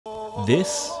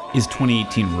This is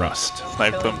 2018 Rust.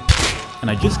 Sniped him. And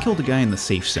I just killed a guy in the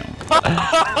safe zone.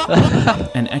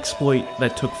 An exploit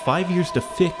that took 5 years to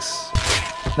fix.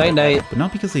 Night night. But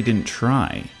not because they didn't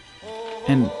try.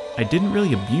 And I didn't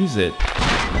really abuse it.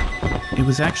 It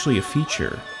was actually a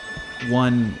feature.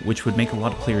 One which would make a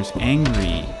lot of players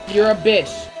angry. You're a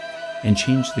bitch. And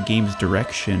change the game's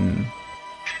direction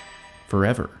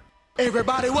forever.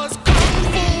 Everybody was kung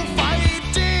fu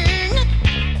fighting.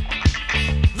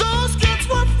 Those kids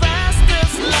were fast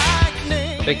as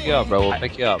lightning. Pick you up, bro. We'll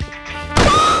pick you up. It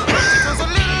was a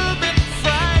little bit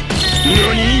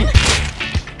frightening.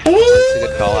 That's a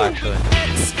good call, actually.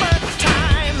 Expert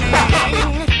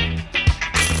timing.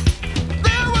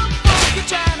 There were funky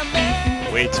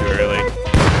Chinamen. Way too early.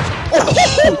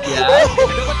 Yeah.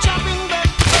 They were chopping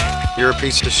that You're a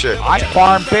piece of shit. I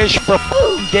farm fish for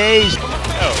days.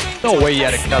 Oh, No way you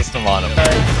had a custom on him.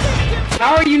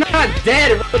 How are you not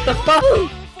dead? What the fuck?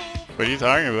 what are you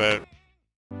talking about?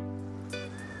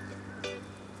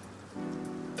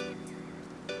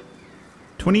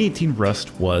 "2018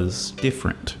 Rust was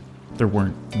different. There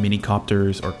weren't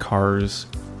minicopters or cars,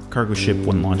 cargo ship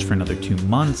wouldn't launch for another 2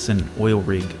 months, and oil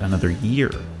rig another year.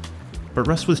 But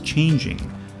Rust was changing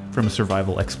from a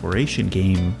survival exploration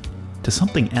game to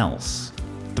something else.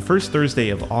 The first Thursday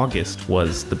of August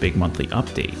was the big monthly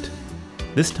update.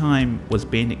 This time was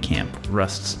Bandit Camp,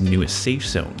 Rust's newest safe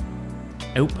zone.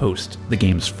 Outpost, the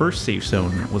game's first safe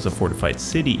zone, was a fortified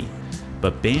city,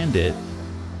 but Bandit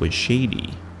was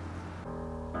shady.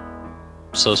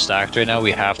 So stacked right now,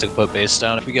 we have to put base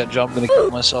down. If we get jumped, I'm gonna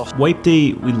kill myself. Wipe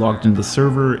day, we logged into the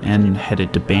server and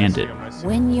headed to Bandit.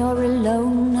 When you're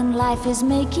alone and life is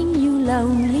making you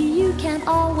lonely, you can't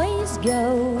always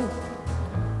go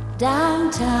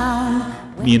downtown.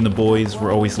 Me and the boys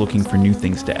were always looking for new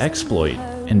things to exploit,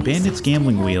 and Bandit's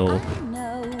gambling wheel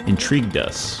intrigued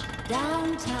us.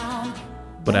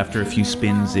 But after a few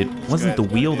spins, it wasn't the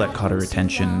wheel that caught our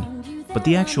attention, but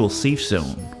the actual safe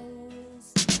zone.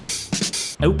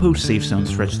 Outpost safe zones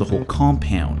stretched the whole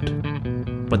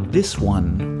compound, but this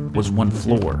one was one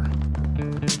floor.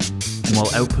 And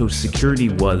while Outpost security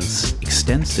was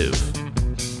extensive,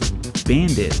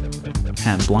 Bandit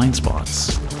had blind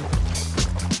spots.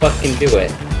 Fucking do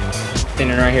it.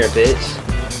 Standing right here, bitch.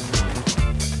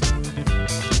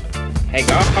 Hey,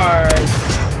 guards.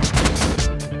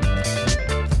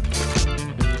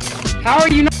 How are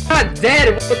you not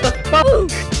dead? What the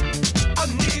fuck?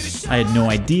 I had no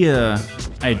idea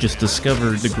I had just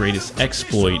discovered the greatest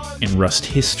exploit in Rust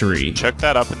history. Chuck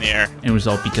that up in the air. And it was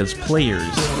all because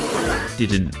players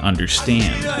didn't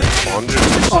understand.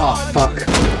 Oh, fuck.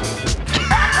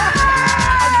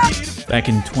 Back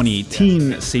in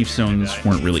 2018, safe zones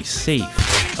weren't really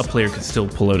safe. A player could still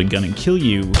pull out a gun and kill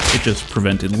you, it just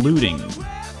prevented looting.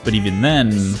 But even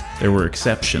then, there were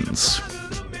exceptions.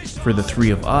 For the three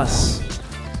of us,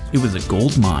 it was a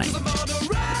gold mine.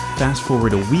 Fast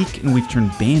forward a week and we've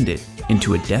turned Bandit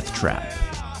into a death trap.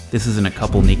 This isn't a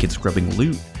couple naked scrubbing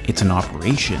loot, it's an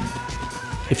operation.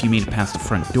 If you made it past the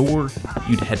front door,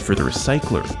 you'd head for the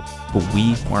recycler, but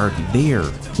we were already there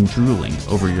and drooling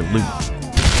over your loot.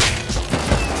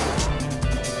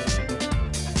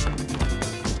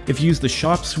 If you used the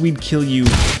shops, we'd kill you.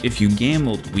 If you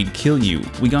gambled, we'd kill you.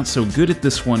 We got so good at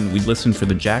this one, we'd listen for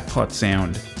the jackpot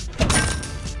sound,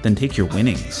 then take your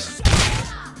winnings.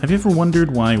 Have you ever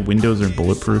wondered why windows are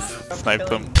bulletproof? Sniped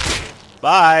him.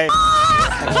 Bye!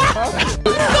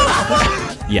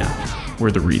 Yeah, we're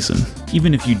the reason.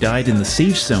 Even if you died in the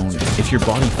safe zone, if your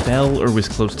body fell or was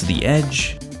close to the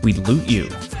edge, we'd loot you.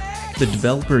 The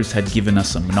developers had given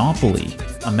us a monopoly,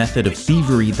 a method of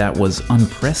thievery that was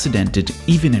unprecedented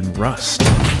even in Rust.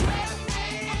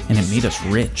 And it made us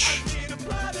rich.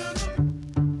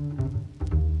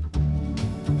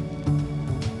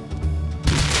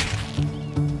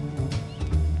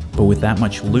 But with that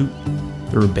much loot,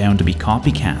 there were bound to be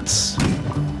copycats,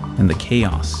 and the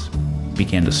chaos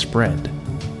began to spread.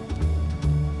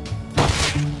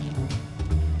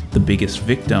 The biggest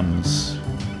victims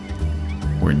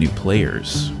were new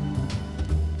players.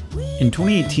 In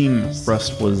 2018,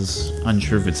 Rust was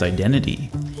unsure of its identity.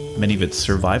 Many of its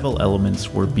survival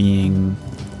elements were being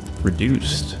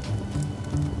reduced.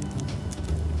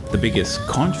 The biggest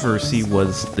controversy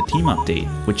was the team update,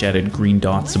 which added green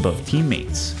dots above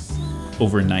teammates.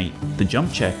 Overnight, the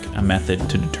jump check, a method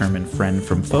to determine friend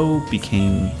from foe,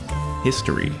 became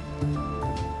history.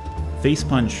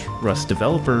 Facepunch, Rust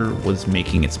developer, was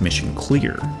making its mission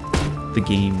clear. The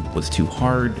game was too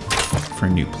hard for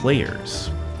new players.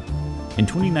 In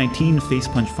 2019,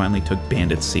 Facepunch finally took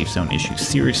Bandit's safe zone issue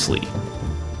seriously.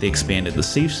 They expanded the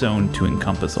safe zone to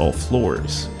encompass all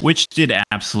floors, which did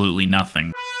absolutely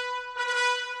nothing.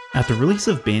 At the release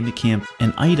of Bandit Camp,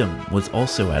 an item was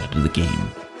also added to the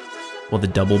game. While the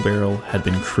double barrel had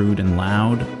been crude and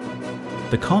loud,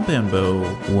 the compound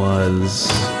bow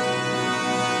was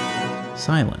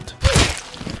silent.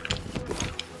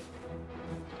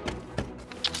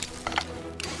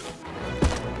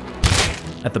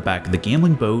 At the back of the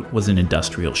gambling boat was an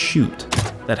industrial chute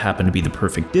that happened to be the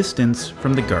perfect distance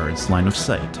from the guard's line of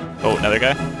sight. Oh, another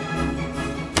guy?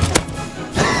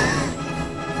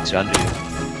 He's under you.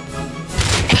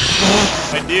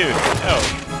 My dude.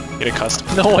 Oh. Get a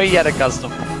custom. No way you had a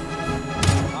custom.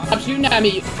 Stop shooting at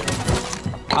me.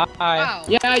 Hi.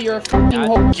 Yeah, you're a fucking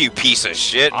hoe. You piece of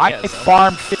shit. I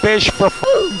farmed fish for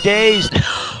days.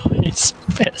 He's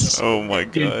pissed. Oh my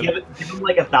Dude, god. give him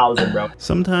like 1,000, bro.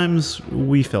 Sometimes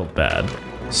we felt bad.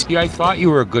 See, I thought you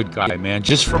were a good guy, man,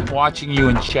 just from watching you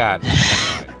in chat.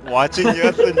 Watching you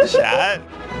up in chat?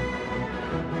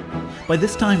 By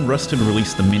this time, Rust had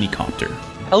released the Minicopter.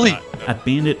 Ellie, At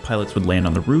Bandit, pilots would land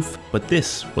on the roof, but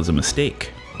this was a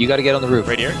mistake. you gotta get on the roof.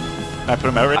 Right here? I put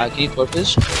him out right Can you throw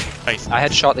this? Nice. I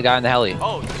had shot the guy in the heli.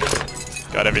 Oh,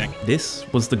 got everything. This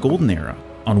was the golden era.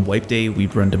 On wipe day,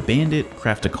 we'd run to Bandit,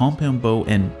 craft a compound bow,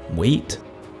 and wait.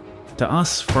 To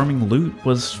us, farming loot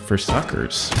was for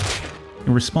suckers.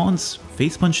 In response,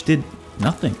 Facepunch did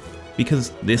nothing,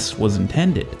 because this was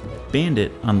intended.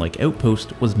 Bandit, unlike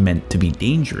Outpost, was meant to be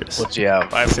dangerous. What's he out?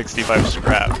 565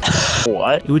 scrap.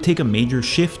 What? It would take a major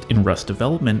shift in Rust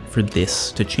development for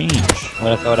this to change. I'm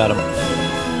gonna throw it at him.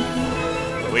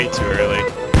 Way too early.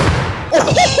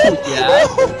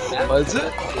 Yeah? Was it?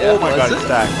 Yeah, Oh my god, it's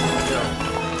stacked.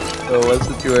 Oh, was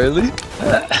it too early?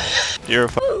 You're a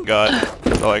fucking god.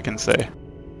 That's all I can say.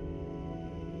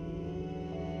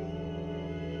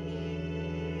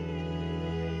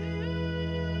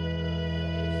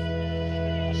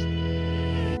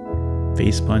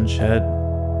 Facepunch had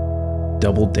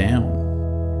doubled down,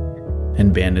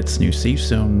 and Bandit's new safe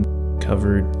zone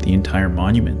covered the entire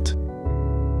monument.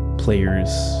 Players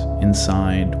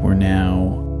inside were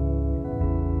now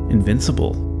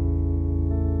invincible.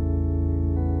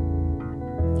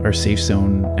 Our safe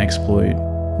zone exploit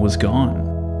was gone,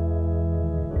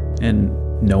 and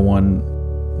no one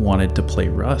wanted to play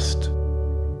Rust.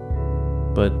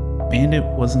 But Bandit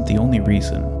wasn't the only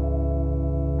reason.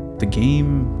 The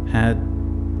game had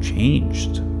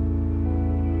changed.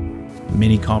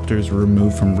 Minicopters were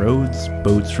removed from roads,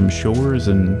 boats from shores,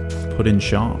 and put in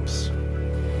shops.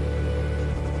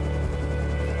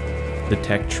 The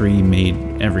tech tree made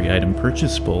every item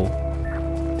purchasable,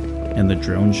 and the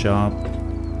drone shop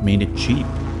made it cheap.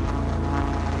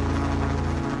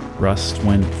 Rust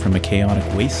went from a chaotic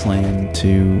wasteland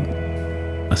to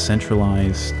a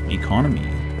centralized economy.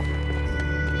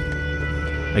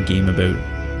 A game about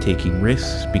taking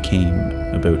risks became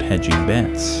about hedging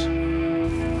bets.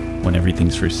 When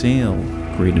everything's for sale,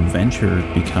 great adventure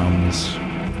becomes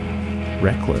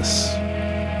reckless.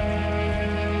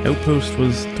 Outpost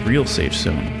was the real safe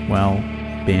zone, while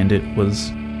Bandit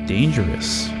was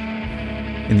dangerous.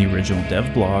 In the original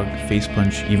dev blog,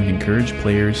 Facepunch even encouraged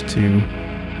players to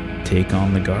take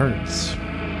on the guards.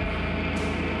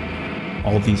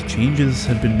 All these changes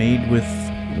had been made with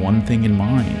one thing in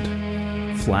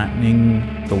mind: flattening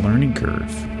the learning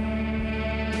curve.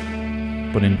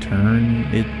 But in turn,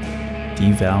 it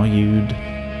devalued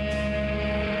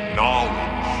knowledge.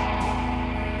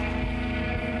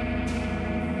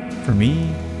 For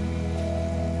me,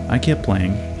 I kept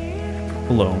playing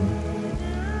alone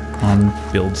on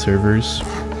build servers,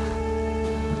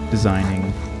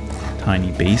 designing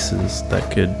tiny bases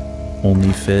that could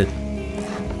only fit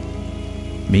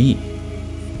me.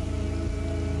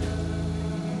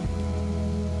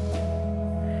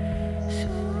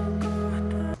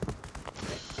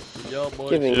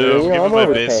 Give me my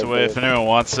base away if anyone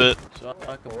wants it.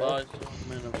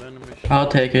 I'll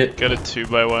take it. Got a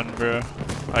 2x1, bro.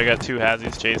 I got 2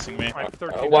 Hazzies chasing me.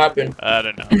 What happened? I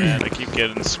don't know, man. I keep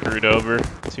getting screwed over.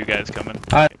 2 guys coming.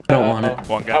 I don't want it.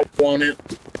 1 guy. I want it.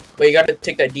 But you gotta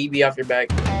take that DB off your back.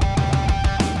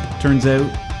 Turns out,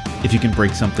 if you can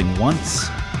break something once,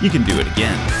 you can do it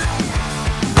again.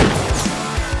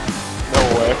 No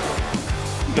way.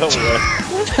 No way.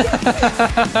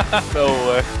 No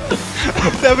way.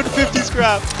 750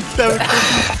 scrap.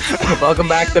 750. Welcome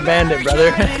back to Bandit,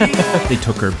 brother. They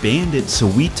took our bandit, so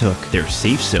we took their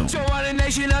safe zone.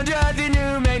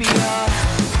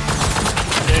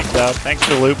 Thanks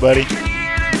for the loot, buddy.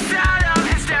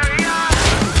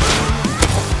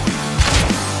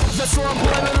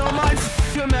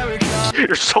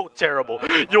 You're so terrible.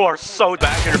 You are so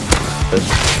back here.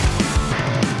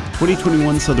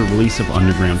 2021 saw the release of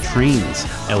underground trains,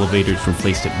 elevators were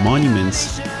placed at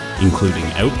monuments, including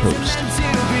Outpost.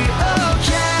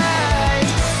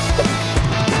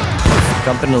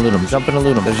 Jump in and loot him. Jump in and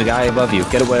loot him. There's a guy above you.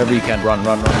 Get it wherever you can. Run,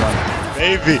 run, run, run.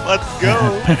 Baby, let's go.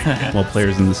 While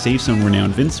players in the safe zone were now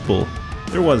invincible,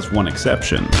 there was one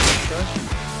exception.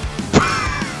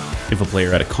 If a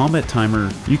player had a combat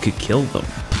timer, you could kill them.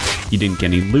 You didn't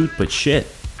get any loot, but shit,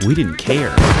 we didn't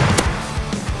care.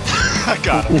 I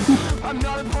got him.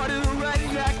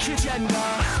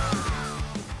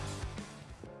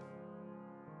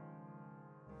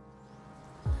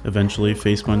 Eventually,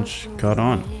 Face Punch caught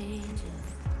on.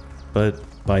 But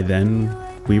by then,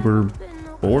 we were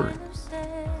bored.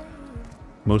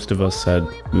 Most of us had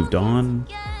moved on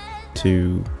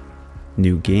to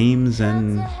new games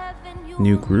and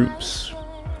new groups.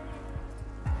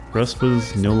 Rust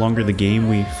was no longer the game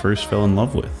we first fell in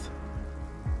love with.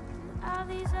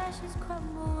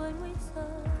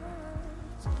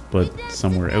 But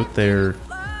somewhere out there,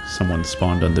 someone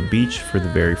spawned on the beach for the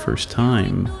very first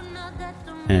time,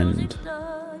 and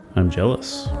I'm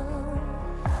jealous.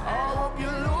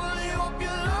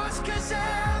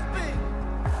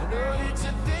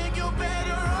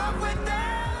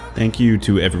 Thank you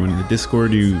to everyone in the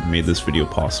Discord who made this video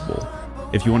possible.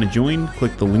 If you want to join,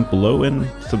 click the link below and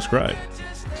subscribe.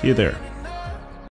 See you there.